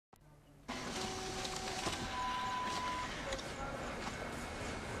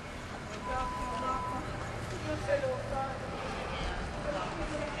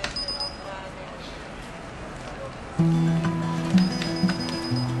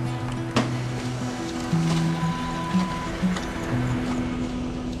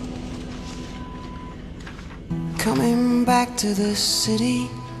back to the city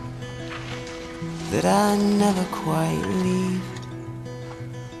that I never quite leave.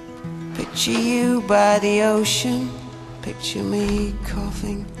 Picture you by the ocean, picture me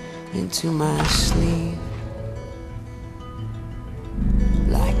coughing into my sleeve.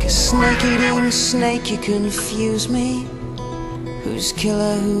 Like a snake-eating snake you confuse me. Who's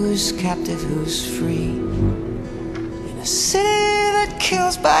killer, who's captive, who's free? In a city that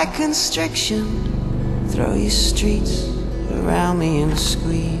kills by constriction, throw your streets around me and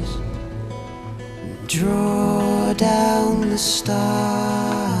squeeze. Draw down the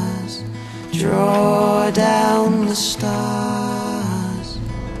stars, draw down the stars.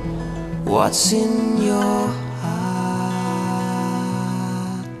 What's in your heart,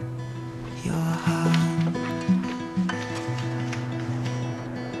 your heart?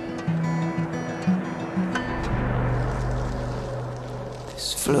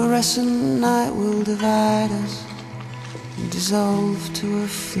 This fluorescent night will divide us and dissolve to a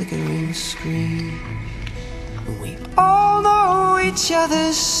flickering screen. And we all know each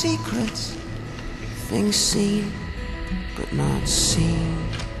other's secrets, things seen but not seen.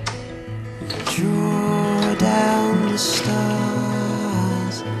 Draw down the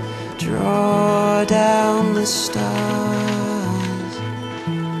stars, draw down the stars.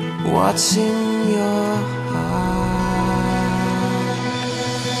 What's in your heart?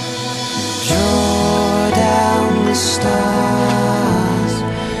 Draw down the stars,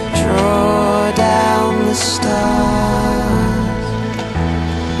 draw down the stars.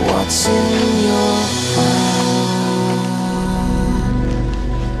 What's in